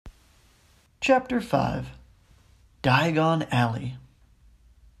Chapter 5 Diagon Alley.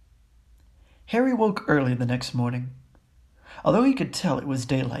 Harry woke early the next morning. Although he could tell it was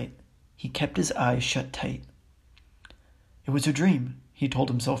daylight, he kept his eyes shut tight. It was a dream, he told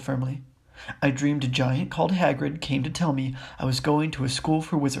himself firmly. I dreamed a giant called Hagrid came to tell me I was going to a school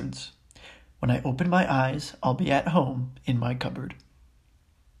for wizards. When I open my eyes, I'll be at home in my cupboard.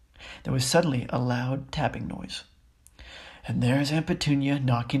 There was suddenly a loud tapping noise. And there's Aunt Petunia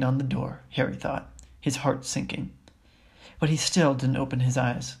knocking on the door, Harry thought, his heart sinking. But he still didn't open his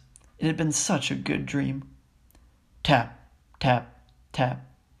eyes. It had been such a good dream. Tap, tap, tap.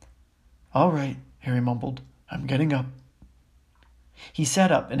 All right, Harry mumbled. I'm getting up. He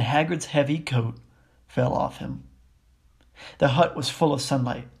sat up, and Hagrid's heavy coat fell off him. The hut was full of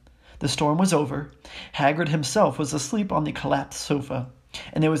sunlight. The storm was over. Hagrid himself was asleep on the collapsed sofa,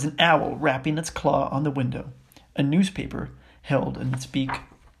 and there was an owl rapping its claw on the window, a newspaper held in its beak.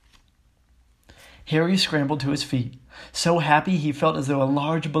 Harry scrambled to his feet, so happy he felt as though a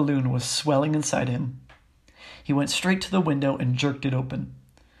large balloon was swelling inside him. He went straight to the window and jerked it open.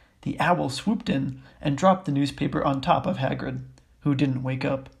 The owl swooped in and dropped the newspaper on top of Hagrid, who didn't wake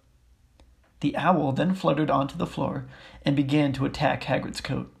up. The owl then fluttered onto the floor and began to attack Hagrid's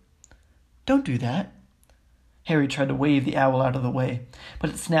coat. Don't do that. Harry tried to wave the owl out of the way, but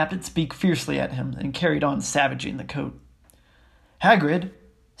it snapped its beak fiercely at him and carried on savaging the coat. Hagrid,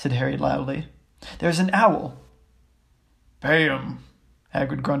 said Harry loudly, there's an owl. Pay him,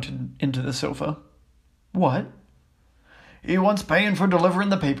 Hagrid grunted into the sofa. What? He wants paying for delivering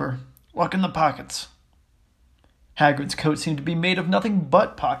the paper. Look in the pockets. Hagrid's coat seemed to be made of nothing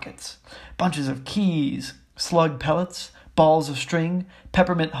but pockets. Bunches of keys, slug pellets, balls of string,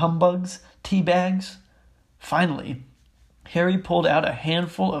 peppermint humbugs, tea bags. Finally, Harry pulled out a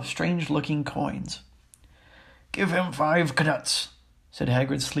handful of strange-looking coins. Give him 5 knuts, said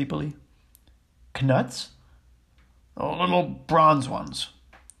Hagrid sleepily. Knuts? The little bronze ones.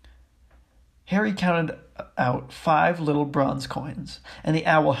 Harry counted out 5 little bronze coins, and the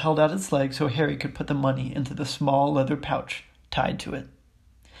owl held out its leg so Harry could put the money into the small leather pouch tied to it.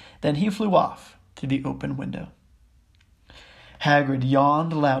 Then he flew off through the open window. Hagrid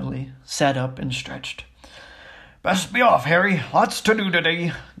yawned loudly, sat up, and stretched. Best be off, Harry. Lots to do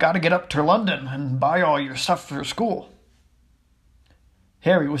today. Gotta get up to London and buy all your stuff for school.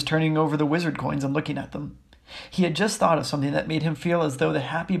 Harry was turning over the wizard coins and looking at them. He had just thought of something that made him feel as though the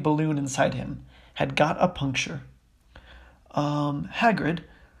happy balloon inside him had got a puncture. Hagrid?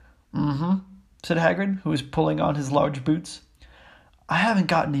 Said Hagrid, who was pulling on his large boots. I haven't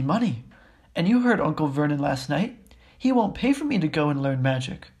got any money, and you heard Uncle Vernon last night. He won't pay for me to go and learn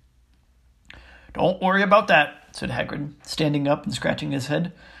magic. Don't worry about that, said Hagrid, standing up and scratching his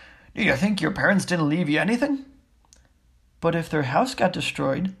head. Do you think your parents didn't leave you anything? But if their house got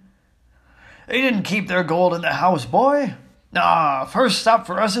destroyed... They didn't keep their gold in the house, boy. First stop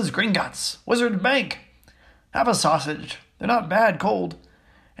for us is Gringotts, Wizard Bank. Have a sausage. They're not bad cold.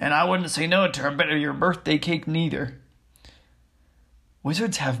 And I wouldn't say no to a bit of your birthday cake neither.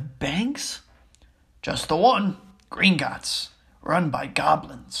 Wizards have banks? Just the one, Gringotts, run by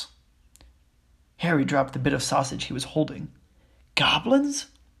goblins. Harry dropped the bit of sausage he was holding. Goblins?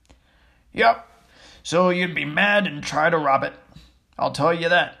 Yep. So you'd be mad and try to rob it. I'll tell you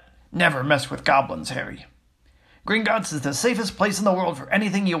that. Never mess with goblins, Harry. Gringotts is the safest place in the world for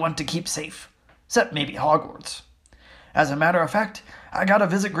anything you want to keep safe. Except maybe Hogwarts. As a matter of fact, I gotta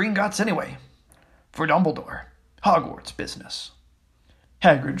visit Gringotts anyway. For Dumbledore. Hogwarts business.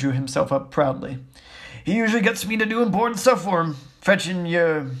 Hagrid drew himself up proudly. He usually gets me to do important stuff for him. Fetching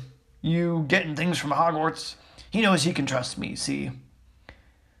you getting things from Hogwarts. He knows he can trust me, see.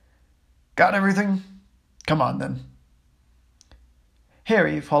 Got everything? Come on, then.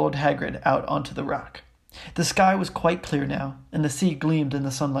 Harry followed Hagrid out onto the rock. The sky was quite clear now, and the sea gleamed in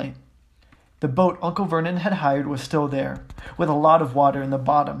the sunlight. The boat Uncle Vernon had hired was still there, with a lot of water in the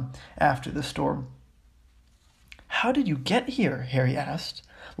bottom after the storm. How did you get here? Harry asked,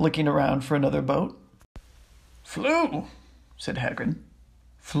 looking around for another boat. Flew, said Hagrid.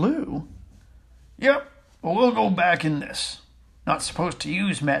 Flew? Yep, well, we'll go back in this. Not supposed to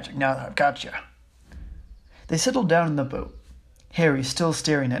use magic now that I've got you. They settled down in the boat, Harry still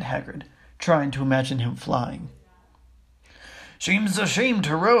staring at Hagrid, trying to imagine him flying. Seems a shame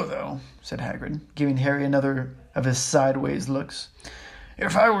to row, though, said Hagrid, giving Harry another of his sideways looks.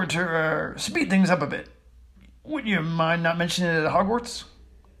 If I were to speed things up a bit, would you mind not mentioning it at Hogwarts?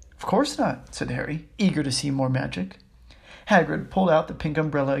 Of course not, said Harry, eager to see more magic. Hagrid pulled out the pink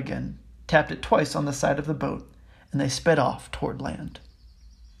umbrella again, tapped it twice on the side of the boat, and they sped off toward land.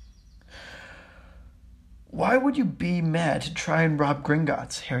 Why would you be mad to try and rob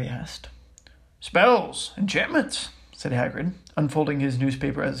Gringotts? Harry asked. "Spells, enchantments," said Hagrid, unfolding his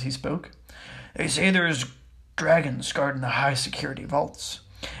newspaper as he spoke. "They say there's dragons guarding the high-security vaults,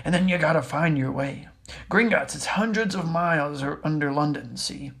 and then you gotta find your way. Gringotts is hundreds of miles under London,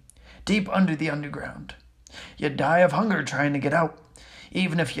 see? Deep under the underground. You'd die of hunger trying to get out,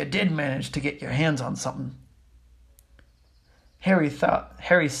 even if you did manage to get your hands on something." Harry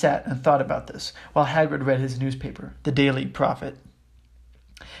sat and thought about this, while Hagrid read his newspaper, the Daily Prophet.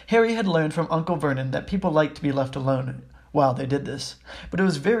 Harry had learned from Uncle Vernon that people liked to be left alone while they did this, but it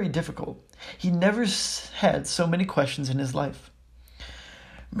was very difficult. He never had so many questions in his life.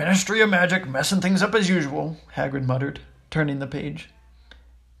 "Ministry of Magic messing things up as usual," Hagrid muttered, turning the page.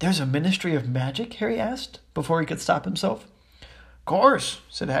 "There's a Ministry of Magic?" Harry asked, before he could stop himself. "Course,"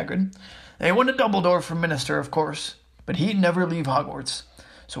 said Hagrid. "They wanted Dumbledore for minister, of course, but he'd never leave Hogwarts,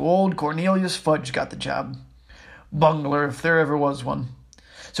 so old Cornelius Fudge got the job. Bungler, if there ever was one.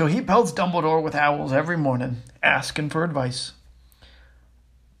 So he pelts Dumbledore with owls every morning, asking for advice."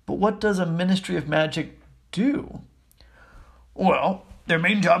 "But what does a Ministry of Magic do?" "Well, their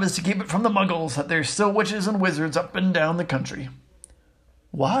main job is to keep it from the muggles that there's still witches and wizards up and down the country."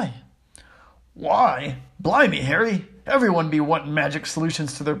 "Why?" "Why? Blimey, Harry. Everyone be wanting magic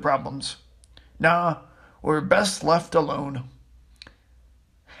solutions to their problems. Nah, we're best left alone."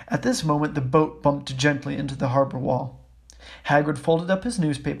 At this moment the boat bumped gently into the harbor wall. Hagrid folded up his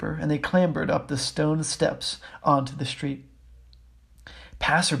newspaper, and they clambered up the stone steps onto the street.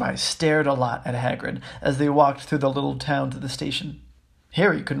 Passersby stared a lot at Hagrid as they walked through the little town to the station.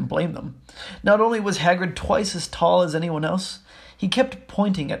 Harry couldn't blame them. Not only was Hagrid twice as tall as anyone else, he kept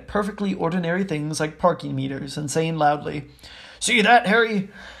pointing at perfectly ordinary things like parking meters and saying loudly, "See that, Harry?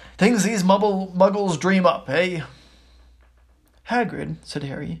 Things these muggles dream up, eh?" "Hagrid," said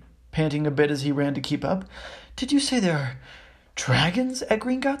Harry, panting a bit as he ran to keep up, "did you say there are dragons at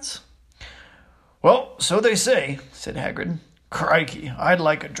Gringotts?" "Well, so they say," said Hagrid. "Crikey, I'd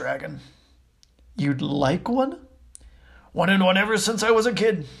like a dragon." "You'd like one?" "Wanted one ever since I was a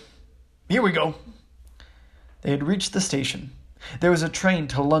kid. Here we go." They had reached the station. There was a train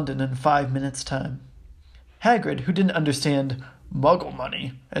to London in 5 minutes' time. Hagrid, who didn't understand muggle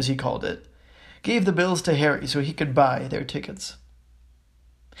money, as he called it, gave the bills to Harry so he could buy their tickets.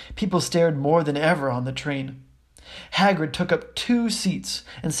 People stared more than ever on the train. Hagrid took up 2 seats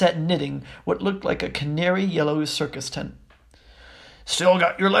and sat knitting what looked like a canary yellow circus tent. "Still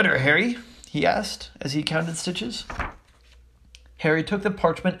got your letter, Harry?" he asked as he counted stitches. Harry took the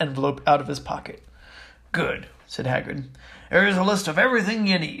parchment envelope out of his pocket. "Good," said Hagrid. "There's a list of everything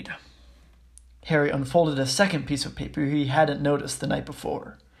you need." Harry unfolded a second piece of paper he hadn't noticed the night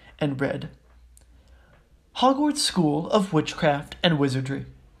before, and read, "Hogwarts School of Witchcraft and Wizardry.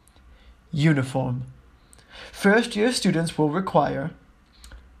 Uniform. First-year students will require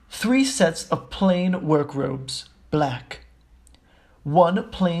 3 sets of plain work robes, black. 1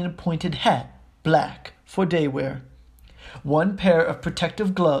 plain pointed hat, black, for day wear. 1 pair of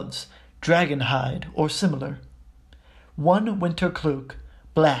protective gloves, dragon hide or similar. 1 winter cloak,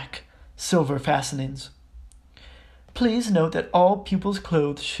 black, silver fastenings. Please note that all pupils'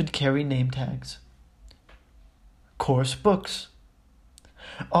 clothes should carry name tags. Course books.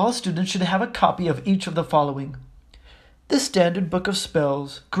 All students should have a copy of each of the following: The Standard Book of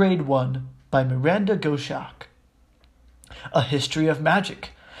Spells, Grade 1, by Miranda Goshawk. A History of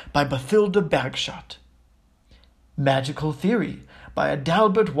Magic, by Bathilda Bagshot. Magical Theory, by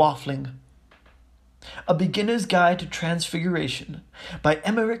Adalbert Waffling. A Beginner's Guide to Transfiguration, by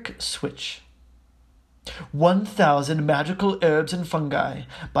Emmerich Switch. 1000 Magical Herbs and Fungi,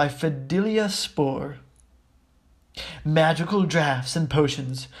 by Fidelia Spore. Magical Draughts and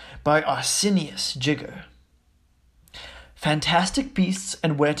Potions, by Arsenius Jigger. Fantastic Beasts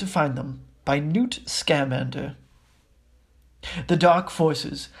and Where to Find Them, by Newt Scamander. The Dark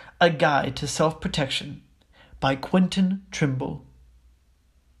Forces, A Guide to Self-Protection, by Quentin Trimble.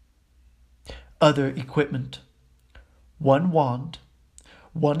 Other equipment: 1 wand,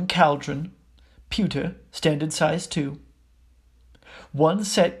 1 cauldron, pewter, standard size 2, 1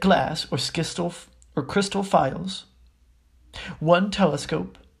 set glass or crystal phials, 1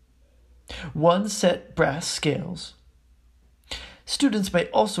 telescope, 1 set brass scales. Students may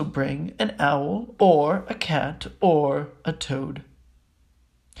also bring an owl or a cat or a toad.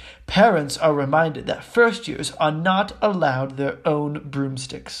 Parents are reminded that first years are not allowed their own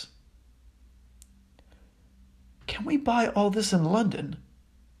broomsticks. Can we buy all this in London?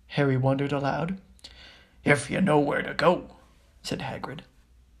 Harry wondered aloud. If you know where to go, said Hagrid.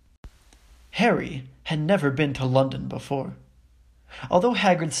 Harry had never been to London before. Although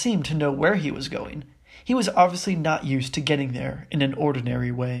Hagrid seemed to know where he was going, he was obviously not used to getting there in an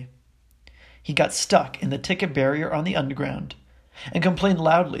ordinary way. He got stuck in the ticket barrier on the underground and complained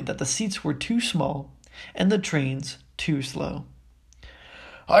loudly that the seats were too small and the trains too slow.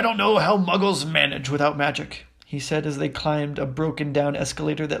 "I don't know how muggles manage without magic," he said as they climbed a broken-down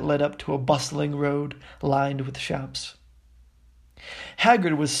escalator that led up to a bustling road lined with shops.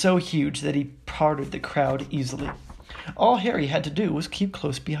 Hagrid was so huge that he parted the crowd easily. All Harry had to do was keep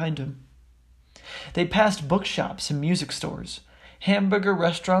close behind him. They passed bookshops and music stores, hamburger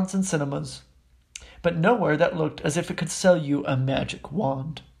restaurants and cinemas, but nowhere that looked as if it could sell you a magic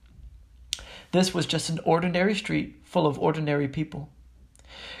wand. This was just an ordinary street full of ordinary people.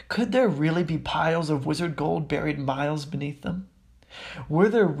 Could there really be piles of wizard gold buried miles beneath them? Were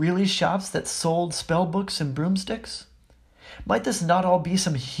there really shops that sold spell books and broomsticks? Might this not all be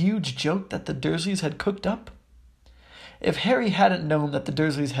some huge joke that the Dursleys had cooked up? If Harry hadn't known that the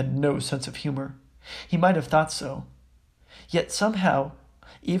Dursleys had no sense of humor, he might have thought so. Yet somehow,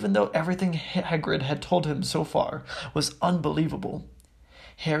 even though everything Hagrid had told him so far was unbelievable,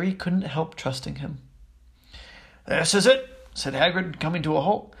 Harry couldn't help trusting him. "This is it," said Hagrid, coming to a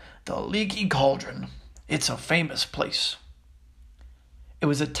halt. "The Leaky Cauldron. It's a famous place." It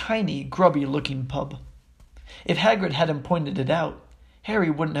was a tiny, grubby-looking pub. If Hagrid hadn't pointed it out, Harry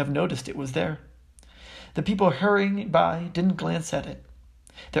wouldn't have noticed it was there. The people hurrying by didn't glance at it.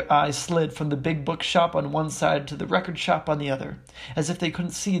 Their eyes slid from the big bookshop on one side to the record shop on the other, as if they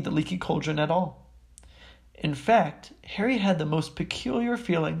couldn't see the Leaky Cauldron at all. In fact, Harry had the most peculiar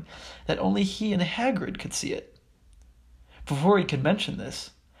feeling that only he and Hagrid could see it. Before he could mention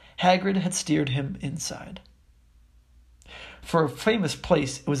this, Hagrid had steered him inside. For a famous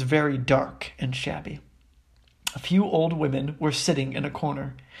place, it was very dark and shabby. A few old women were sitting in a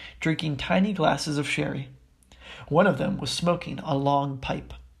corner, drinking tiny glasses of sherry. One of them was smoking a long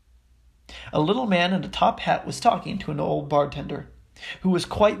pipe. A little man in a top hat was talking to an old bartender, who was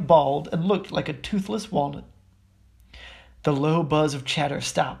quite bald and looked like a toothless walnut. The low buzz of chatter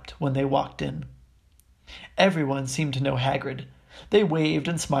stopped when they walked in. Everyone seemed to know Hagrid. They waved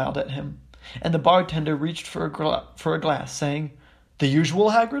and smiled at him, and the bartender reached for a glass, saying, "The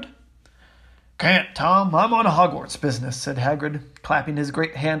usual, Hagrid?" "Can't, Tom. I'm on a Hogwarts business," said Hagrid, clapping his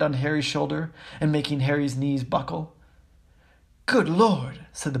great hand on Harry's shoulder and making Harry's knees buckle. "Good Lord,"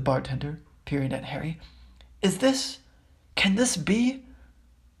 said the bartender, peering at Harry. Can this be?"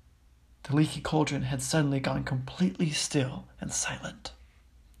 The Leaky Cauldron had suddenly gone completely still and silent.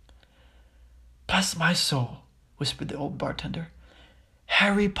 "Bless my soul," whispered the old bartender.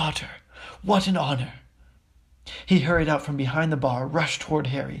 "Harry Potter, what an honor." He hurried out from behind the bar, rushed toward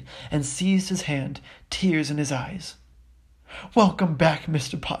Harry, and seized his hand, tears in his eyes. "Welcome back,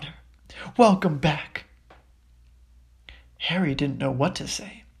 Mr. Potter. Welcome back." Harry didn't know what to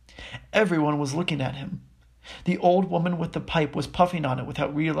say. Everyone was looking at him. The old woman with the pipe was puffing on it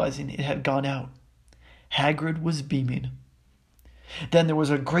without realizing it had gone out. Hagrid was beaming. Then there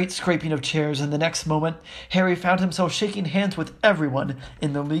was a great scraping of chairs, and the next moment, Harry found himself shaking hands with everyone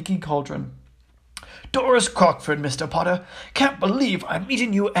in the Leaky Cauldron. "Doris Crockford, Mr. Potter. Can't believe I'm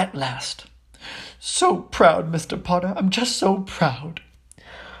meeting you at last." "So proud, Mr. Potter. I'm just so proud."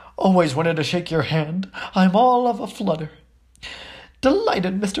 "Always wanted to shake your hand. I'm all of a flutter."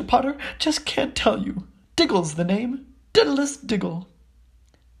 "Delighted, Mr. Potter. Just can't tell you. Diggle's the name. Daedalus Diggle."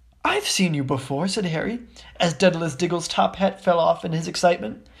 "I've seen you before," said Harry, as Daedalus Diggle's top hat fell off in his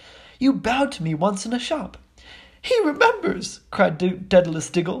excitement. "You bowed to me once in a shop." "He remembers!" cried Daedalus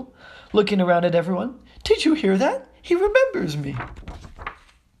Diggle, looking around at everyone. "Did you hear that? He remembers me."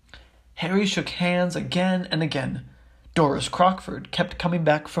 Harry shook hands again and again. Doris Crockford kept coming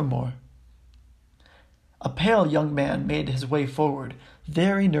back for more. A pale young man made his way forward,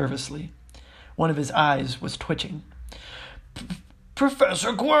 very nervously. One of his eyes was twitching.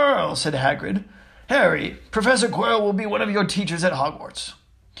 "Professor Quirrell," said Hagrid. "Harry, Professor Quirrell will be one of your teachers at Hogwarts."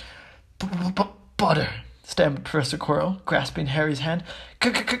 "Potter," stammered Professor Quirrell, grasping Harry's hand.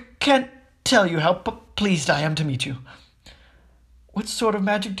 "Can't tell you how pleased I am to meet you." "What sort of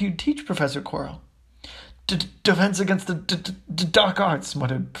magic do you teach, Professor Quirrell?" Defense against the dark arts,"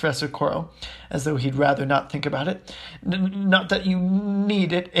 muttered Professor Quirrell, as though he'd rather not think about it. "Not that you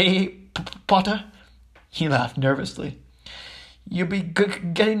need it, eh, Potter?" He laughed nervously. "You'll be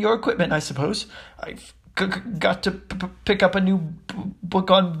getting your equipment, I suppose. I've got to pick up a new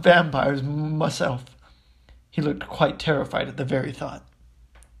book on vampires myself." He looked quite terrified at the very thought.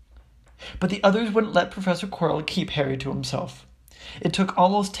 But the others wouldn't let Professor Quirrell keep Harry to himself. It took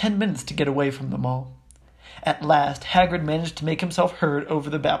almost 10 minutes to get away from them all. At last, Hagrid managed to make himself heard over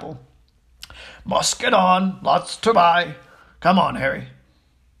the babble. "Must get on. Lots to buy. Come on, Harry."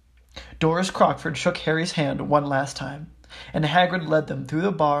 Doris Crockford shook Harry's hand one last time. and Hagrid led them through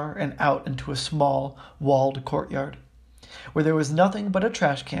the bar and out into a small, walled courtyard, where there was nothing but a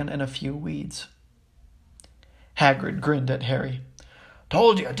trash can and a few weeds. Hagrid grinned at Harry.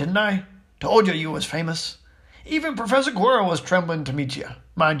 "Told you, didn't I? Told you was famous. Even Professor Quirrell was trembling to meet you.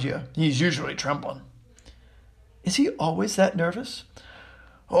 Mind you, he's usually trembling." "Is he always that nervous?"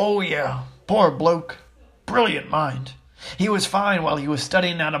 "Oh, yeah. Poor bloke. Brilliant mind. He was fine while he was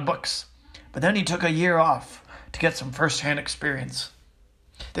studying out of books, but then he took a year off to get some first-hand experience.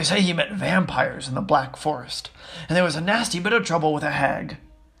 They say he met vampires in the Black Forest, and there was a nasty bit of trouble with a hag.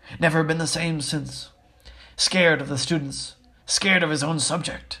 Never been the same since. Scared of the students, scared of his own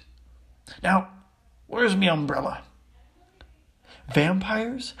subject. Now, where's me umbrella?"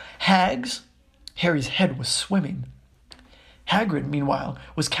 "Vampires? Hags?" Harry's head was swimming. Hagrid, meanwhile,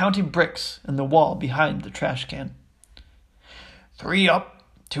 was counting bricks in the wall behind the trash can. 3 up,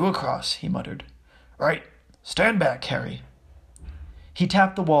 2 across, he muttered. "Right, stand back, Harry." He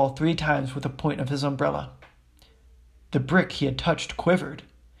tapped the wall 3 times with the point of his umbrella. The brick he had touched quivered.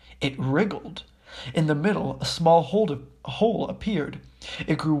 It wriggled. In the middle, a small hole appeared.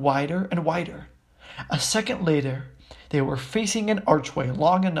 It grew wider and wider. A second later, they were facing an archway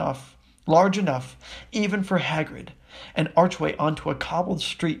large enough even for Hagrid, an archway onto a cobbled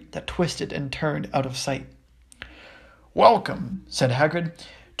street that twisted and turned out of sight. "Welcome," said Hagrid,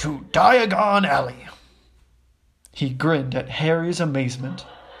 "to Diagon Alley." He grinned at Harry's amazement.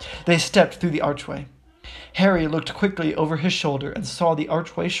 They stepped through the archway. Harry looked quickly over his shoulder and saw the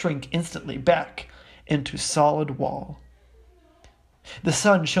archway shrink instantly back into solid wall. The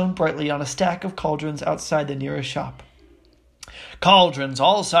sun shone brightly on a stack of cauldrons outside the nearest shop. "Cauldrons,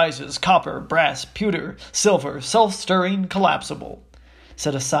 all sizes, copper, brass, pewter, silver, self-stirring, collapsible,"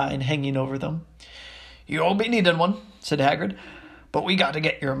 said a sign hanging over them. "You'll be needing one," said Hagrid, "but we got to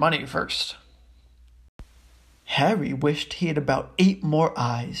get your money first." Harry wished he had about 8 more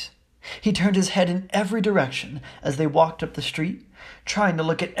eyes. He turned his head in every direction as they walked up the street, trying to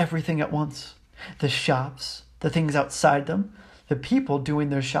look at everything at once. The shops, the things outside them, the people doing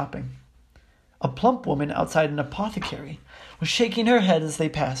their shopping. A plump woman outside an apothecary was shaking her head as they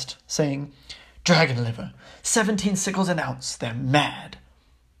passed, saying, "Dragon liver, 17 sickles an ounce, they're mad."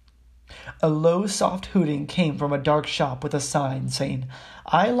 A low, soft hooting came from a dark shop with a sign saying,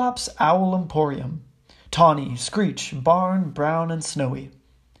 "Aelop's Owl Emporium, Tawny, Screech, Barn, Brown, and Snowy."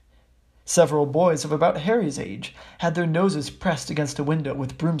 Several boys of about Harry's age had their noses pressed against a window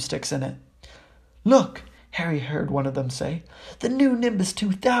with broomsticks in it. "Look," Harry heard one of them say, "the new Nimbus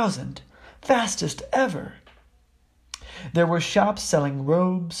 2000, fastest ever." There were shops selling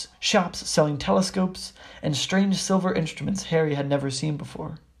robes, shops selling telescopes, and strange silver instruments Harry had never seen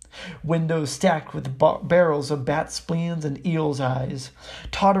before. Windows stacked with barrels of bat spleens and eel's eyes,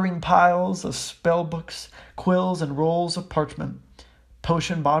 tottering piles of spell books, quills and rolls of parchment,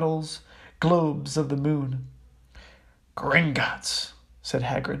 potion bottles, globes of the moon. "Gringotts," said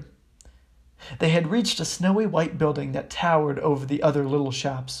Hagrid. They had reached a snowy white building that towered over the other little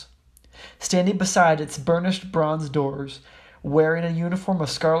shops. Standing beside its burnished bronze doors, wearing a uniform of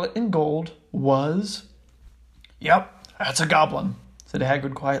scarlet and gold, was... "Yep, that's a goblin," said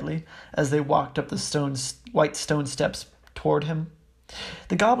Hagrid quietly, as they walked up the white stone steps toward him.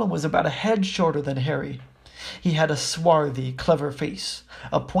 The goblin was about a head shorter than Harry. He had a swarthy, clever face,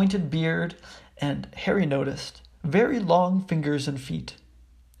 a pointed beard, and, Harry noticed, very long fingers and feet.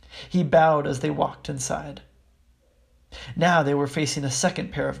 He bowed as they walked inside. Now they were facing a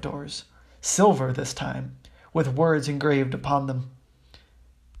second pair of doors, silver this time, with words engraved upon them.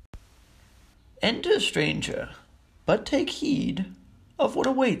 "Enter, stranger, but take heed of what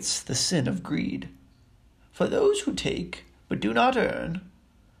awaits the sin of greed. For those who take, but do not earn,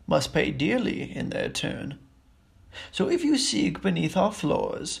 must pay dearly in their turn. So if you seek beneath our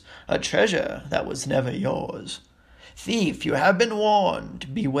floors a treasure that was never yours, thief, you have been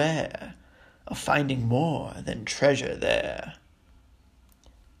warned, beware of finding more than treasure there."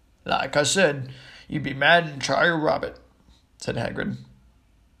 "Like I said, you'd be mad and try to rob it," said Hagrid.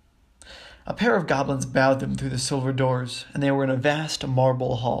 A pair of goblins bowed them through the silver doors, and they were in a vast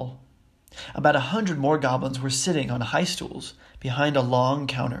marble hall. About 100 more goblins were sitting on high stools behind a long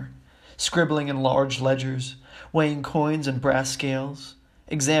counter, scribbling in large ledgers, weighing coins and brass scales,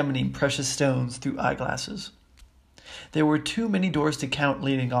 examining precious stones through eyeglasses. There were too many doors to count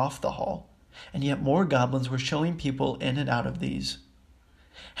leading off the hall, and yet more goblins were showing people in and out of these.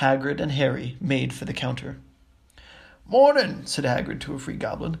 Hagrid and Harry made for the counter. "Morning," said Hagrid to a free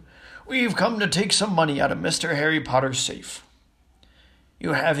goblin. "We've come to take some money out of Mr. Harry Potter's safe."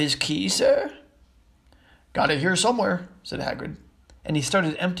 "You have his key, sir?" "Got it here somewhere," said Hagrid, and he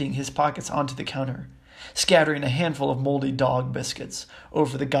started emptying his pockets onto the counter, scattering a handful of moldy dog biscuits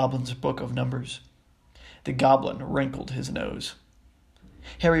over the goblin's book of numbers. The goblin wrinkled his nose.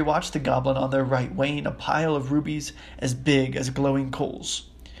 Harry watched the goblin on their right, weighing a pile of rubies as big as glowing coals.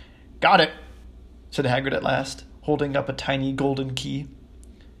 "Got it," said Hagrid at last, holding up a tiny golden key.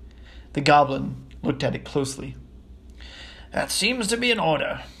 The goblin looked at it closely. "That seems to be in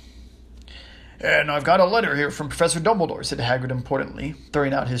order." "And I've got a letter here from Professor Dumbledore," said Hagrid importantly,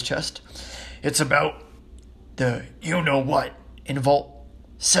 throwing out his chest. "It's about the you-know-what in Vault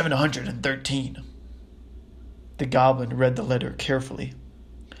 713. The goblin read the letter carefully.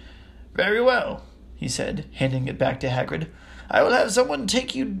 "Very well," he said, handing it back to Hagrid. "I will have someone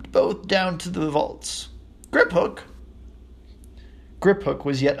take you both down to the vaults. Griphook." Griphook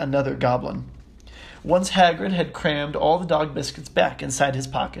was yet another goblin. Once Hagrid had crammed all the dog biscuits back inside his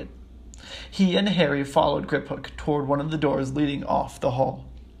pocket. He and Harry followed Griphook toward one of the doors leading off the hall.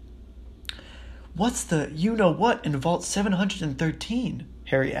 "What's the you-know-what in Vault 713?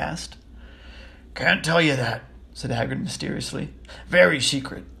 Harry asked. "Can't tell you that," said Hagrid mysteriously. "Very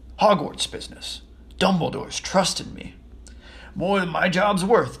secret. Hogwarts business. Dumbledore's trusted me. More than my job's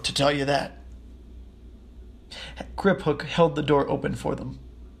worth to tell you that." Griphook held the door open for them.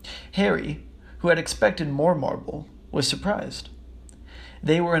 Harry, who had expected more marble, was surprised.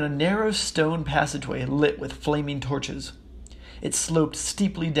 They were in a narrow stone passageway lit with flaming torches. It sloped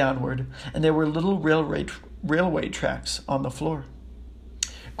steeply downward, and there were little railway tracks on the floor.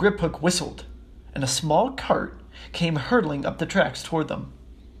 Griphook whistled, and a small cart came hurtling up the tracks toward them.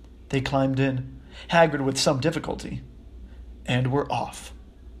 They climbed in, Hagrid with some difficulty, and were off.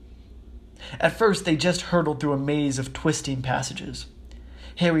 At first they just hurtled through a maze of twisting passages.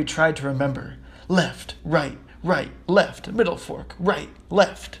 Harry tried to remember. Left, right, left, middle fork, right,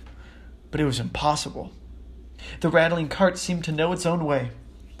 left. But it was impossible. The rattling cart seemed to know its own way,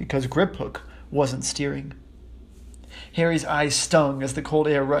 because Griphook wasn't steering. Harry's eyes stung as the cold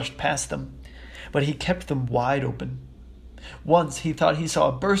air rushed past them, but he kept them wide open. Once he thought he saw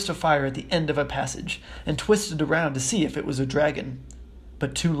a burst of fire at the end of a passage, and twisted around to see if it was a dragon.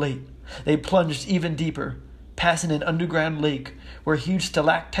 But too late. They plunged even deeper, passing an underground lake where huge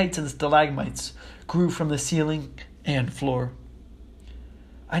stalactites and stalagmites grew from the ceiling and floor.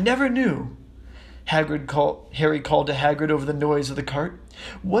 "I never knew," Harry called to Hagrid over the noise of the cart.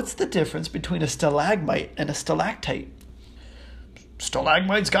 "What's the difference between a stalagmite and a stalactite?"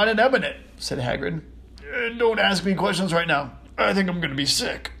 "Stalagmite's got an M in it," said Hagrid. "Don't ask me questions right now. I think I'm going to be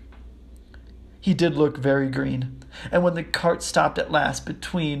sick." He did look very green, and when the cart stopped at last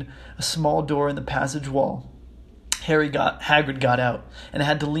between a small door and the passage wall, Hagrid got out and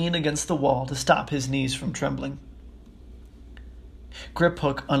had to lean against the wall to stop his knees from trembling.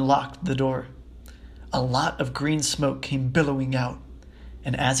 Griphook unlocked the door. A lot of green smoke came billowing out,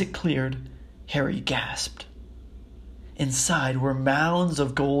 and as it cleared, Harry gasped. Inside were mounds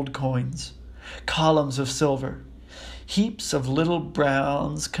of gold coins, columns of silver, heaps of little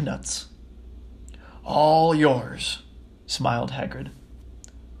bronze knuts. "All yours," smiled Hagrid.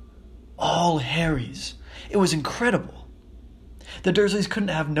 All Harry's. It was incredible. The Dursleys couldn't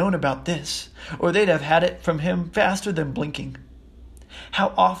have known about this, or they'd have had it from him faster than blinking.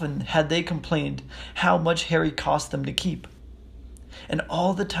 How often had they complained how much Harry cost them to keep? And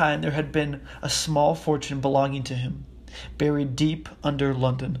all the time there had been a small fortune belonging to him, buried deep under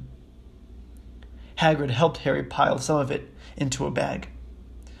London. Hagrid helped Harry pile some of it into a bag.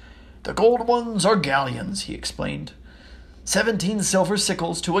 "The gold ones are galleons," he explained. 17 silver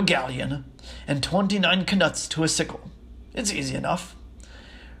sickles to a galleon, and 29 knuts to a sickle. It's easy enough.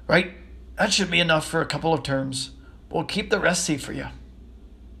 Right, that should be enough for a couple of terms. We'll keep the rest safe for you."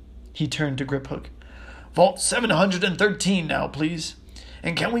 He turned to Griphook. "Vault 713 now, please.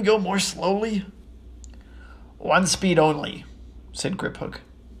 And can we go more slowly?" "One speed only," said Griphook.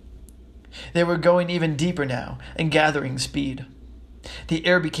 They were going even deeper now, and gathering speed. The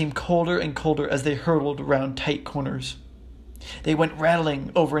air became colder and colder as they hurtled around tight corners. They went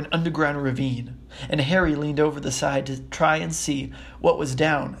rattling over an underground ravine, and Harry leaned over the side to try and see what was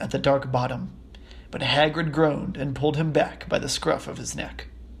down at the dark bottom. But Hagrid groaned and pulled him back by the scruff of his neck.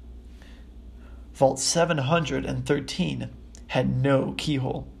 Vault 713 had no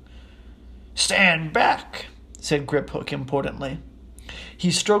keyhole. "Stand back," said Griphook importantly.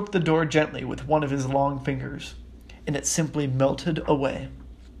 He stroked the door gently with one of his long fingers, and it simply melted away.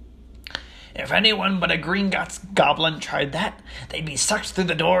 "If anyone but a Gringotts goblin tried that, they'd be sucked through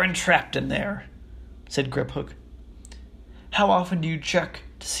the door and trapped in there," said Griphook. "How often do you check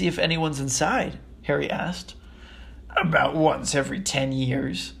to see if anyone's inside?" Harry asked. "About once every 10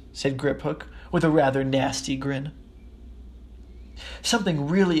 years, said Griphook, with a rather nasty grin. Something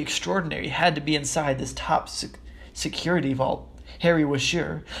really extraordinary had to be inside this top security vault, Harry was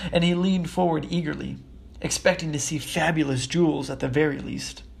sure, and he leaned forward eagerly, expecting to see fabulous jewels at the very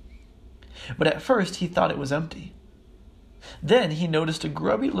least. But at first he thought it was empty. Then he noticed a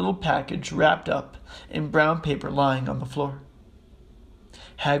grubby little package wrapped up in brown paper lying on the floor.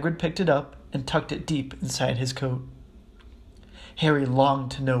 Hagrid picked it up and tucked it deep inside his coat. Harry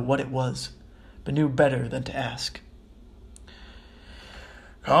longed to know what it was, but knew better than to ask.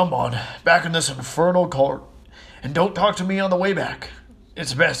 Come on, back in this infernal cart, and don't talk to me on the way back.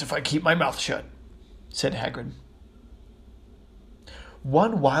 It's best if I keep my mouth shut, said Hagrid.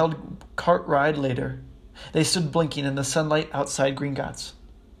 One wild cart ride later, they stood blinking in the sunlight outside Gringotts.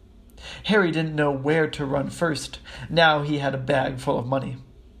 Harry didn't know where to run first, now he had a bag full of money.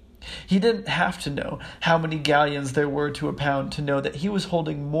 He didn't have to know how many galleons there were to a pound to know that he was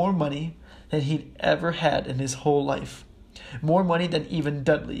holding more money than he'd ever had in his whole life. More money than even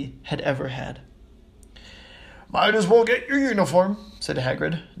Dudley had ever had. Might as well get your uniform, said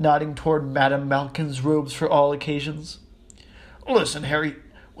Hagrid, nodding toward Madame Malkin's robes for all occasions. Listen, Harry,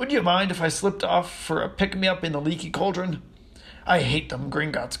 would you mind if I slipped off for a pick-me-up in the leaky cauldron? I hate them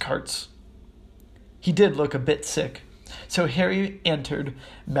Gringotts carts. He did look a bit sick, so Harry entered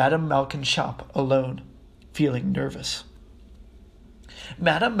Madame Malkin's shop alone, feeling nervous.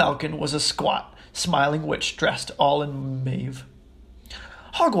 Madame Malkin was a squat, smiling witch dressed all in mauve.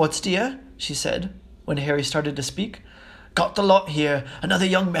 "Hogwarts, dear," she said, when Harry started to speak. "Got the lot here. Another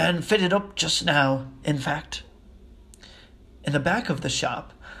young man fitted up just now, in fact." In the back of the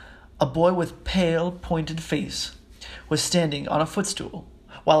shop, a boy with pale, pointed face was standing on a footstool,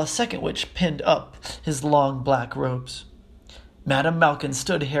 while a second witch pinned up his long black robes. Madame Malkin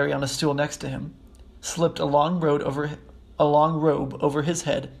stood Harry on a stool next to him, slipped a long robe over his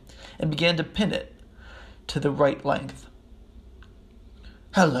head, and began to pin it to the right length.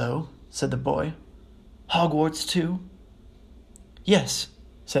 "Hello," said the boy. "Hogwarts, too?" "Yes,"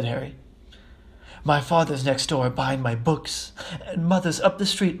 said Harry. "My father's next door buying my books, and mother's up the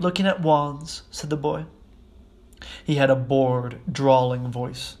street looking at wands," said the boy. He had a bored, drawling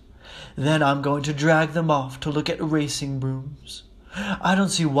voice. "Then I'm going to drag them off to look at racing brooms. I don't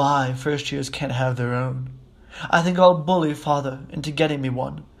see why first years can't have their own. I think I'll bully father into getting me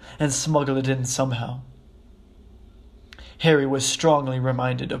one and smuggle it in somehow." Harry was strongly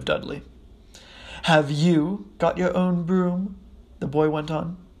reminded of Dudley. "Have you got your own broom?" the boy went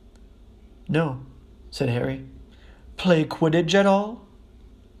on. "No," said Harry. "Play Quidditch at all?"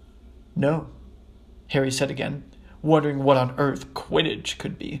 "No," Harry said again, wondering what on earth Quidditch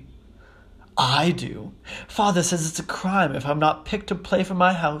could be. "I do. Father says it's a crime if I'm not picked to play for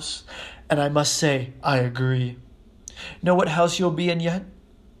my house, and I must say I agree. Know what house you'll be in yet?"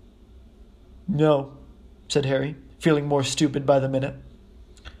 "No," said Harry, feeling more stupid by the minute.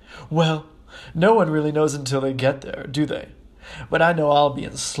 "Well, no one really knows until they get there, do they? But I know I'll be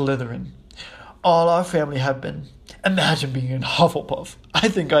in Slytherin. All our family have been. Imagine being in Hufflepuff. I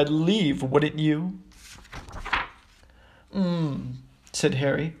think I'd leave, wouldn't you?" Said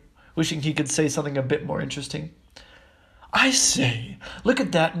Harry, wishing he could say something a bit more interesting. "I say, look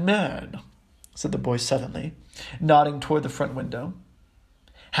at that man," said the boy suddenly, nodding toward the front window.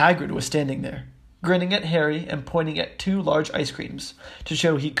 Hagrid was standing there, grinning at Harry and pointing at 2 large ice creams to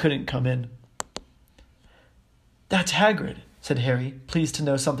show he couldn't come in. "That's Hagrid," said Harry, pleased to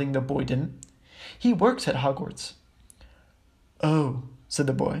know something the boy didn't. "He works at Hogwarts." "Oh," said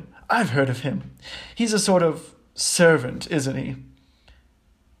the boy, "I've heard of him. He's a sort of servant, isn't he?"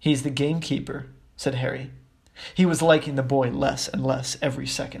 "He's the gamekeeper," said Harry. He was liking the boy less and less every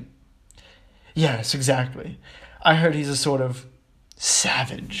second. "Yes, exactly. I heard he's a sort of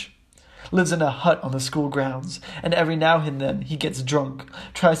savage. Lives in a hut on the school grounds, and every now and then he gets drunk,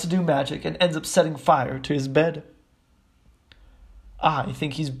 tries to do magic, and ends up setting fire to his bed." "I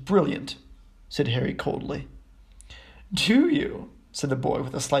think he's brilliant," said Harry coldly. "Do you?" said the boy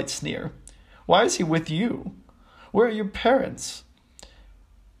with a slight sneer. "Why is he with you? Where are your parents?"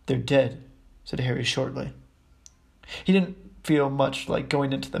 "They're dead," said Harry shortly. He didn't feel much like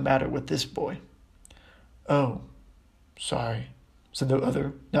going into the matter with this boy. "Oh, sorry," said the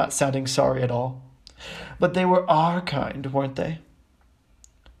other, not sounding sorry at all. "But they were our kind, weren't they?"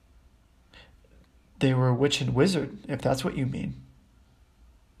 "They were a witch and wizard, if that's what you mean."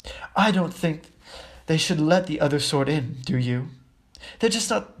 "I don't think they should let the other sort in, do you? They're just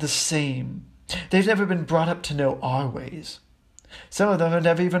not the same. They've never been brought up to know our ways. Some of them have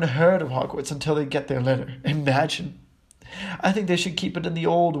never even heard of Hogwarts until they get their letter. Imagine. I think they should keep it in the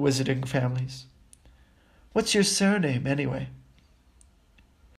old wizarding families. What's your surname, anyway?"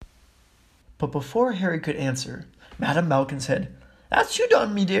 But before Harry could answer, Madame Malkin said, That's you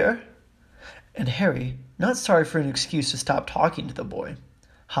done, me dear. And Harry, not sorry for an excuse to stop talking to the boy,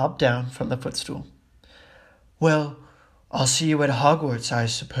 hopped down from the footstool. Well, I'll see you at Hogwarts, I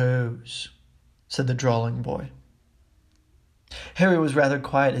suppose, said the drawling boy. Harry was rather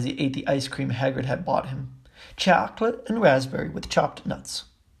quiet as he ate the ice cream Hagrid had bought him, chocolate and raspberry with chopped nuts.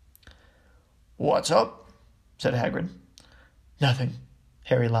 What's up? Said Hagrid. Nothing,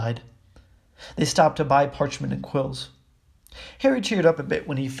 Harry lied. They stopped to buy parchment and quills. Harry cheered up a bit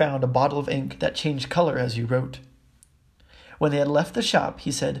when he found a bottle of ink that changed color as you wrote. When they had left the shop,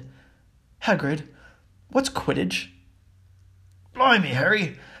 he said, Hagrid, what's Quidditch? Blimey,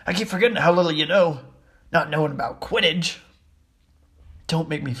 Harry, I keep forgetting how little you know, not knowing about Quidditch. Don't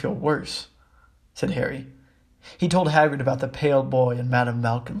make me feel worse, said Harry. He told Hagrid about the pale boy and Madame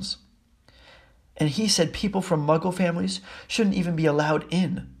Malkin's. And he said people from Muggle families shouldn't even be allowed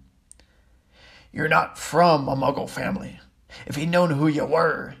in. You're not from a Muggle family. If he'd known who you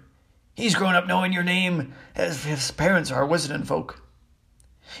were, he's grown up knowing your name as if his parents are Wizarding folk.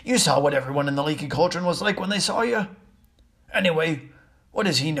 You saw what everyone in the Leaky Cauldron was like when they saw you. Anyway, what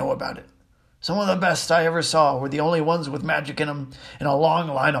does he know about it? Some of the best I ever saw were the only ones with magic in them in a long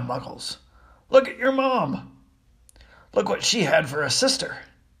line of Muggles. Look at your mom. Look what she had for a sister.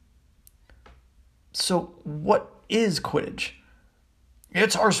 So what is Quidditch?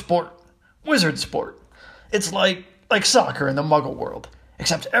 It's our sport. Wizard sport. It's like soccer in the Muggle world,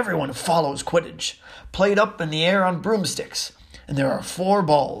 except everyone follows Quidditch, played up in the air on broomsticks, and there are 4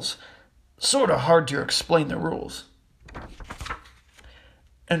 balls. Sort of hard to explain the rules.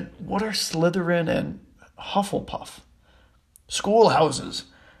 And what are Slytherin and Hufflepuff? Schoolhouses.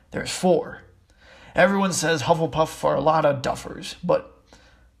 There's 4. Everyone says Hufflepuff are a lot of duffers, but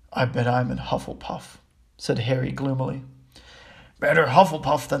I bet I'm in Hufflepuff, said Harry gloomily. Better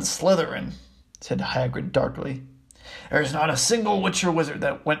Hufflepuff than Slytherin, said Hagrid darkly. There's not a single witch or wizard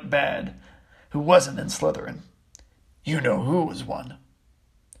that went bad who wasn't in Slytherin. You know who was one.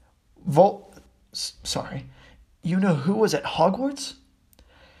 You know who was at Hogwarts?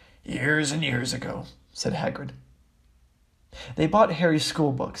 Years and years ago, said Hagrid. They bought Harry's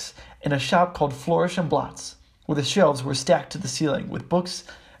school books in a shop called Flourish and Blots, where the shelves were stacked to the ceiling with books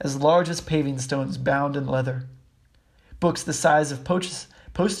as large as paving stones bound in leather. Books the size of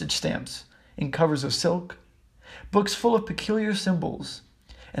postage stamps in covers of silk. Books full of peculiar symbols,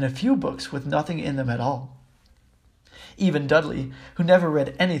 and a few books with nothing in them at all. Even Dudley, who never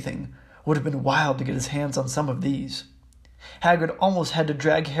read anything, would have been wild to get his hands on some of these. Hagrid almost had to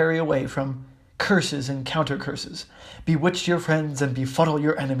drag Harry away from curses and counter-curses, bewitch your friends and befuddle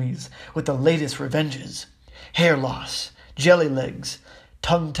your enemies with the latest revenges, hair loss, jelly legs,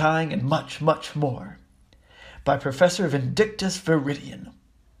 tongue-tying, and much, much more, by Professor Vindictus Viridian.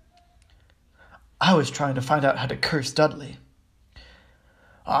 I was trying to find out how to curse Dudley.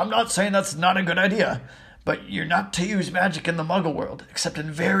 I'm not saying that's not a good idea, but you're not to use magic in the Muggle world, except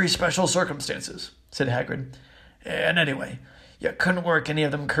in very special circumstances, said Hagrid. And anyway, you couldn't work any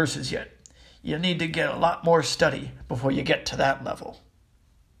of them curses yet. You need to get a lot more study before you get to that level.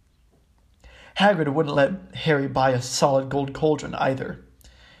 Hagrid wouldn't let Harry buy a solid gold cauldron either.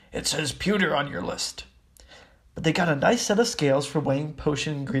 It says pewter on your list. But they got a nice set of scales for weighing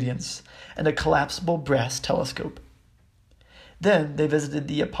potion ingredients and a collapsible brass telescope. Then they visited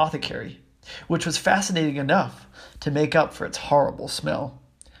the apothecary, which was fascinating enough to make up for its horrible smell,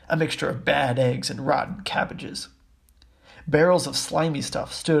 a mixture of bad eggs and rotten cabbages. Barrels of slimy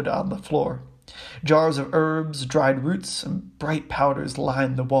stuff stood on the floor. Jars of herbs, dried roots, and bright powders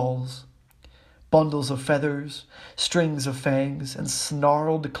lined the walls. Bundles of feathers, strings of fangs, and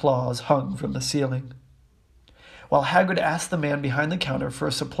snarled claws hung from the ceiling. While Hagrid asked the man behind the counter for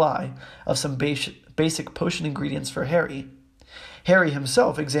a supply of some basic potion ingredients for Harry, Harry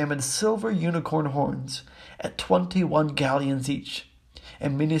himself examined silver unicorn horns at 21 galleons each,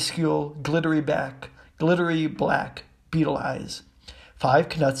 and minuscule, glittery black beetle eyes,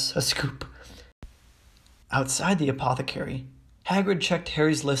 5 knuts a scoop. Outside the apothecary, Hagrid checked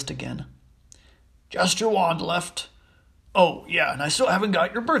Harry's list again. Just your wand left. Oh, yeah, and I still haven't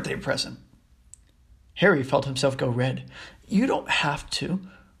got your birthday present. Harry felt himself go red. You don't have to.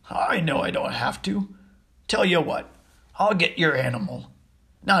 I know I don't have to. Tell you what, I'll get your animal.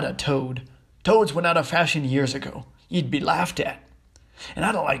 Not a toad. Toads went out of fashion years ago. You'd be laughed at. And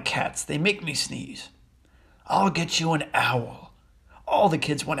I don't like cats. They make me sneeze. I'll get you an owl. All the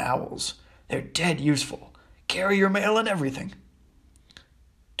kids want owls. They're dead useful. Carry your mail and everything.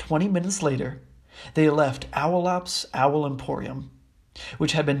 20 minutes later, they left Owlop's Owl Emporium,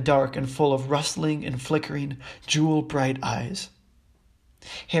 which had been dark and full of rustling and flickering, jewel-bright eyes.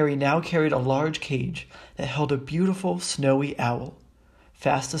 Harry now carried a large cage that held a beautiful, snowy owl,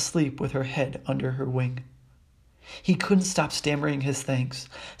 fast asleep with her head under her wing. He couldn't stop stammering his thanks,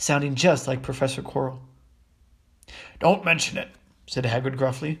 sounding just like Professor Quirrell. "Don't mention it," said Hagrid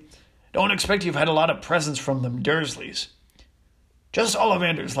gruffly. "Don't expect you've had a lot of presents from them Dursleys. Just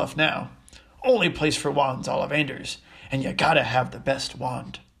Ollivander's left now. Only place for wands, Ollivander's, and you gotta have the best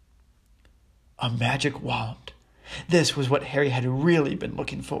wand." A magic wand. This was what Harry had really been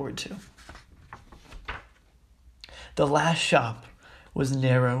looking forward to. The last shop was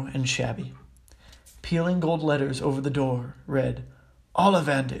narrow and shabby. Peeling gold letters over the door read,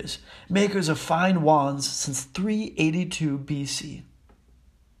 "Ollivanders, makers of fine wands since 382 BC.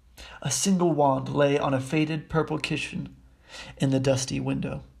 A single wand lay on a faded purple cushion in the dusty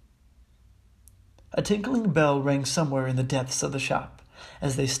window. A tinkling bell rang somewhere in the depths of the shop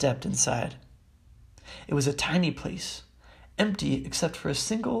as they stepped inside. It was a tiny place, empty except for a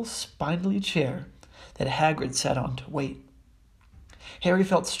single spindly chair that Hagrid sat on to wait. Harry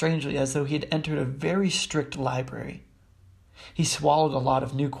felt strangely as though he had entered a very strict library. He swallowed a lot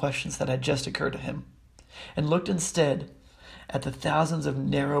of new questions that had just occurred to him, and looked instead at the thousands of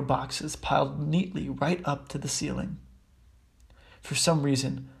narrow boxes piled neatly right up to the ceiling. For some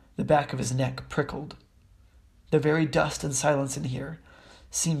reason, the back of his neck prickled. The very dust and silence in here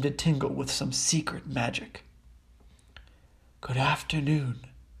seemed to tingle with some secret magic. "Good afternoon,"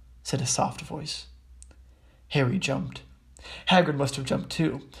 said a soft voice. Harry jumped. Hagrid must have jumped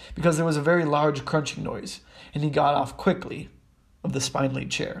too, because there was a very large crunching noise, and he got off quickly of the spindly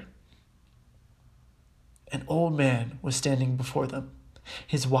chair. An old man was standing before them,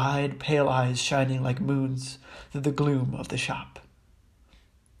 his wide, pale eyes shining like moons through the gloom of the shop.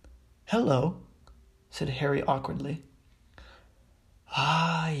 "Hello," said Harry awkwardly.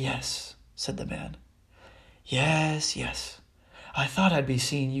 "Ah, yes," said the man. Yes. I thought I'd be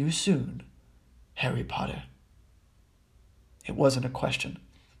seeing you soon, Harry Potter." It wasn't a question.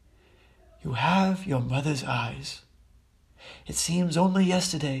 "You have your mother's eyes. It seems only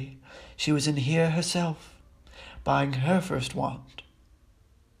yesterday she was in here herself, buying her first wand.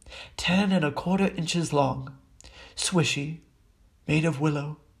 10¼ inches long, swishy, made of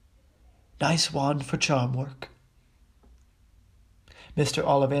willow. Nice wand for charm work." Mr.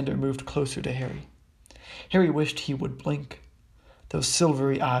 Ollivander moved closer to Harry. Harry wished he would blink. Those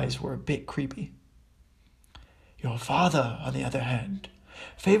silvery eyes were a bit creepy. "Your father, on the other hand,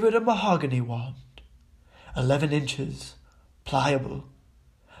 favored a mahogany wand. 11 inches, pliable,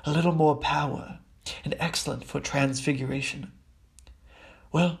 a little more power, and excellent for transfiguration.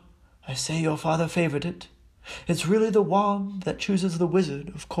 Well, I say your father favored it. It's really the wand that chooses the wizard,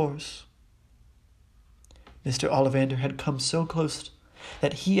 of course." Mr. Ollivander had come so close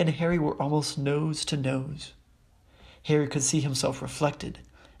that he and Harry were almost nose to nose. Harry could see himself reflected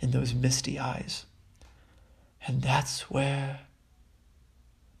in those misty eyes. "And that's where—"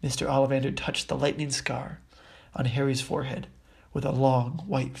 Mr. Ollivander touched the lightning scar on Harry's forehead with a long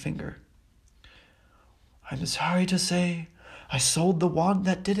white finger. "I'm sorry to say I sold the wand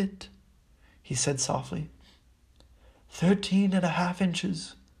that did it," he said softly. 13½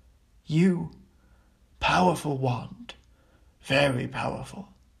 inches. Powerful wand. Very powerful.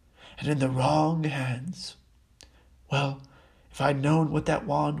 And in the wrong hands. Well, if I'd known what that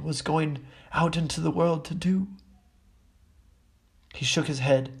wand was going out into the world to do." He shook his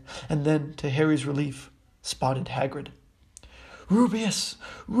head, and then, to Harry's relief, spotted Hagrid. Rubius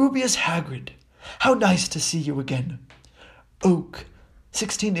Hagrid, how nice to see you again. Oak,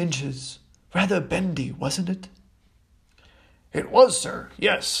 16 inches. Rather bendy, wasn't it?" "It was, sir,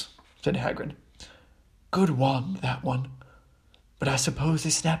 yes," said Hagrid. "Good wand, that one. But I suppose they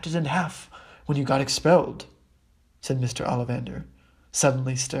snapped it in half when you got expelled," said Mr. Ollivander,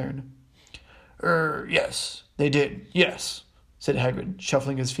 suddenly stern. Yes, they did, yes," said Hagrid,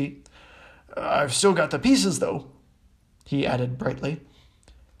 shuffling his feet. "I've still got the pieces, though," he added brightly.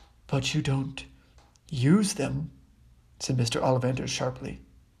 "But you don't use them," said Mr. Ollivander sharply.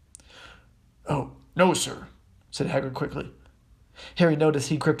 "Oh, no, sir," said Hagrid quickly. Harry noticed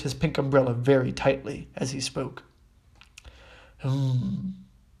he gripped his pink umbrella very tightly as he spoke.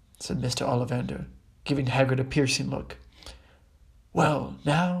 Said Mr. Ollivander, giving Hagrid a piercing look. "Well,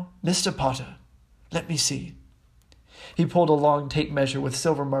 now, Mr. Potter, let me see." He pulled a long tape measure with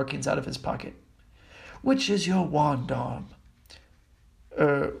silver markings out of his pocket. "Which is your wand arm?"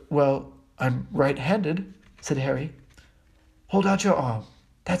 Well, I'm right-handed," said Harry. "Hold out your arm.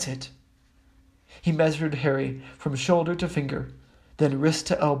 That's it." He measured Harry from shoulder to finger, then wrist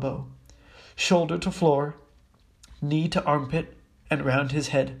to elbow, shoulder to floor, knee to armpit, and round his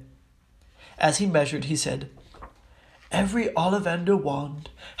head. As he measured, he said, "Every Ollivander wand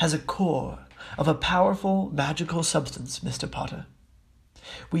has a core of a powerful magical substance, Mr. Potter.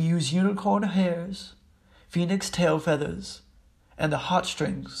 We use unicorn hairs, phoenix tail feathers, and the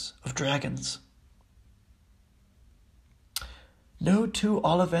heartstrings of dragons. No two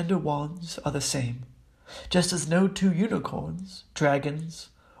Ollivander wands are the same, just as no two unicorns, dragons,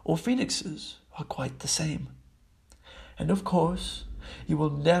 or phoenixes are quite the same. And of course, you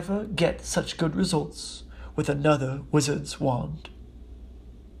will never get such good results with another wizard's wand.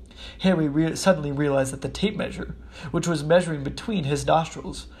 Harry suddenly realized that the tape measure, which was measuring between his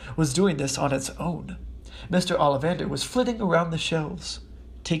nostrils, was doing this on its own. Mr. Ollivander was flitting around the shelves,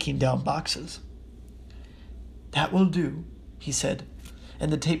 taking down boxes. "That will do," he said,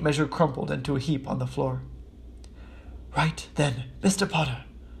 and the tape measure crumpled into a heap on the floor. "Right then, Mr. Potter,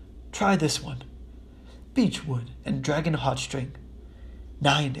 try this one. Beechwood and dragon heartstring.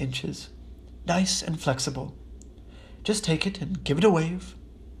 9 inches. Nice and flexible. Just take it and give it a wave."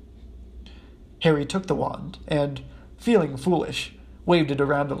 Harry took the wand and, feeling foolish, waved it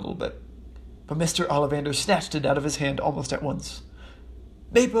around a little bit. But Mr. Ollivander snatched it out of his hand almost at once.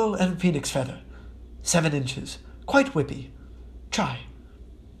 "Maple and phoenix feather. 7 inches. Quite whippy. Try."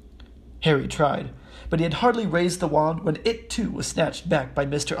 Harry tried, but he had hardly raised the wand when it too was snatched back by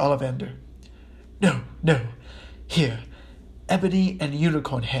Mr. Ollivander. "No, no. Here, ebony and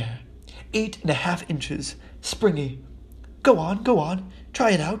unicorn hair. 8.5 inches. Springy. Go on.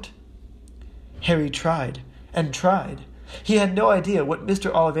 Try it out." Harry tried and tried. He had no idea what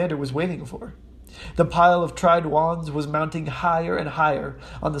Mr. Ollivander was waiting for. The pile of tried wands was mounting higher and higher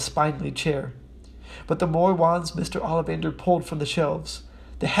on the spindly chair. But the more wands Mr. Ollivander pulled from the shelves,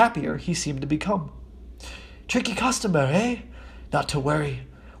 the happier he seemed to become. "Tricky customer, eh? Not to worry.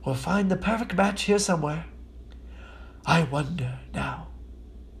 We'll find the perfect match here somewhere. I wonder now.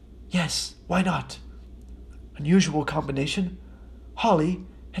 Yes, why not? Unusual combination. Holly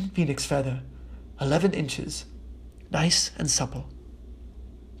and phoenix feather. 11 inches. Nice and supple."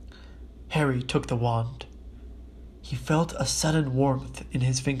 Harry took the wand. He felt a sudden warmth in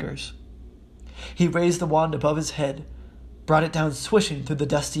his fingers. He raised the wand above his head, brought it down swishing through the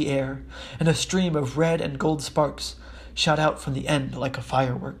dusty air, and a stream of red and gold sparks shot out from the end like a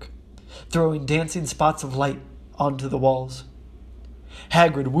firework, throwing dancing spots of light onto the walls.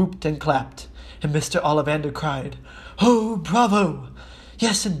 Hagrid whooped and clapped, and Mr. Ollivander cried, "Oh, bravo!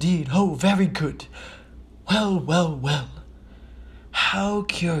 Yes, indeed. Oh, very good. Well. How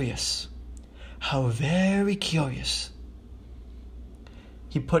curious. How very curious."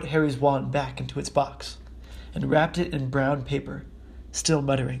 He put Harry's wand back into its box and wrapped it in brown paper, still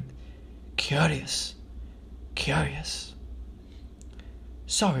muttering, "Curious.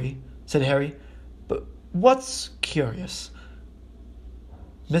 "Sorry," said Harry, "but what's curious?"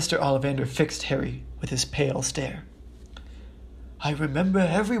 Mr. Ollivander fixed Harry with his pale stare. "I remember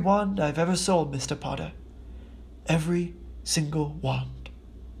every wand I've ever sold, Mr. Potter. Every single wand.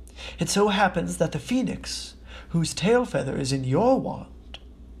 It so happens that the phoenix, whose tail feather is in your wand,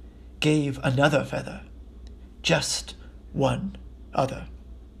 gave another feather. Just one other.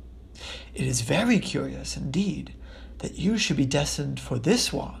 It is very curious indeed that you should be destined for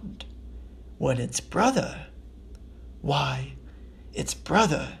this wand, when its brother, its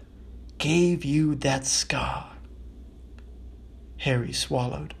brother gave you that scar." Harry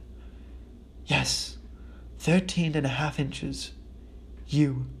swallowed. "Yes, 13.5 inches.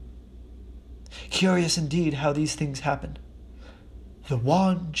 You. Curious indeed how these things happen. The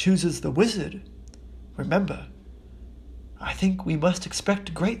wand chooses the wizard. Remember, I think we must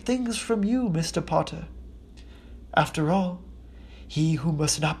expect great things from you, Mr. Potter. After all, he who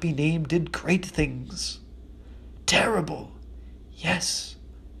must not be named did great things. Terrible, yes,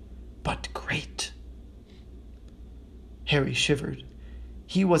 but great." Harry shivered.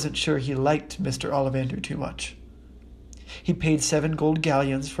 He wasn't sure he liked Mr. Ollivander too much. He paid 7 gold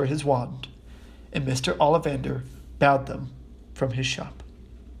galleons for his wand, and Mr. Ollivander bowed them from his shop.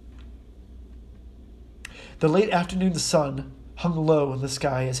 The late afternoon sun hung low in the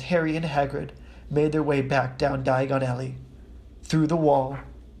sky as Harry and Hagrid made their way back down Diagon Alley, through the wall,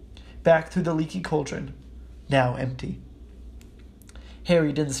 back through the leaky cauldron, now empty.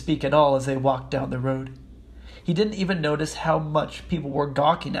 Harry didn't speak at all as they walked down the road. He didn't even notice how much people were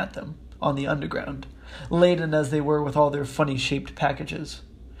gawking at them on the underground, laden as they were with all their funny-shaped packages,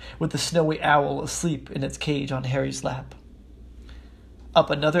 with the snowy owl asleep in its cage on Harry's lap.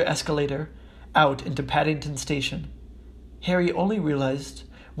 Up another escalator, out into Paddington Station. Harry only realized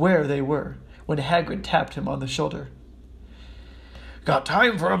where they were when Hagrid tapped him on the shoulder. "Got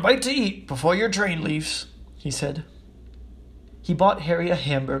time for a bite to eat before your train leaves," he said. He bought Harry a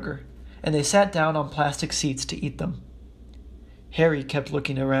hamburger, and they sat down on plastic seats to eat them. Harry kept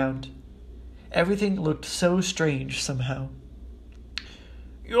looking around. Everything looked so strange somehow.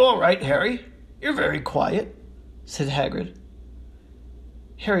 "You all right, Harry? You're very quiet," said Hagrid.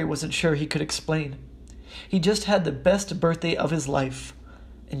 Harry wasn't sure he could explain. He just had the best birthday of his life,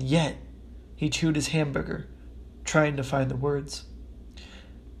 and yet he chewed his hamburger, trying to find the words.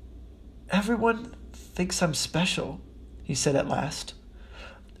 "Everyone thinks I'm special," he said at last.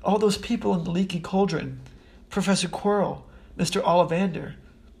 "All those people in the leaky cauldron, Professor Quirrell, Mr. Ollivander.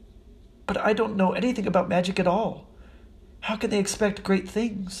 But I don't know anything about magic at all. How can they expect great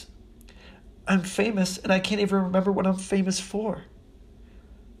things? I'm famous, and I can't even remember what I'm famous for.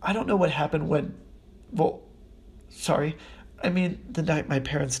 I don't know what happened when... Well, sorry, I mean the night my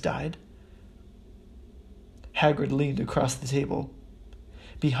parents died." Hagrid leaned across the table.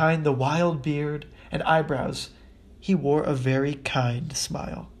 Behind the wild beard and eyebrows, he wore a very kind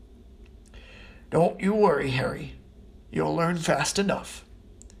smile. "Don't you worry, Harry. You'll learn fast enough.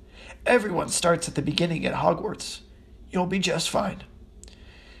 Everyone starts at the beginning at Hogwarts. You'll be just fine.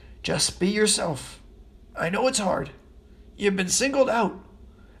 Just be yourself. I know it's hard. You've been singled out,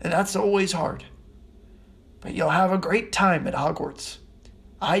 and that's always hard. But you'll have a great time at Hogwarts.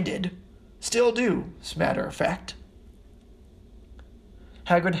 I did. Still do, as a matter of fact."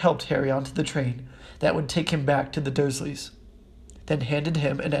 Hagrid helped Harry onto the train that would take him back to the Dursleys, then handed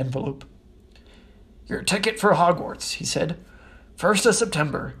him an envelope. "Your ticket for Hogwarts," he said. "1st of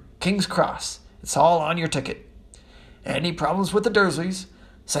September, King's Cross. It's all on your ticket. Any problems with the Dursleys,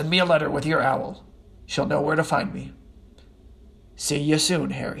 send me a letter with your owl. She'll know where to find me. See you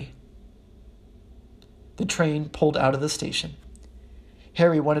soon, Harry." The train pulled out of the station.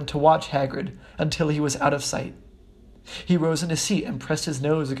 Harry wanted to watch Hagrid until he was out of sight. He rose in his seat and pressed his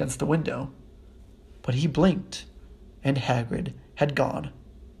nose against the window. But he blinked, and Hagrid had gone.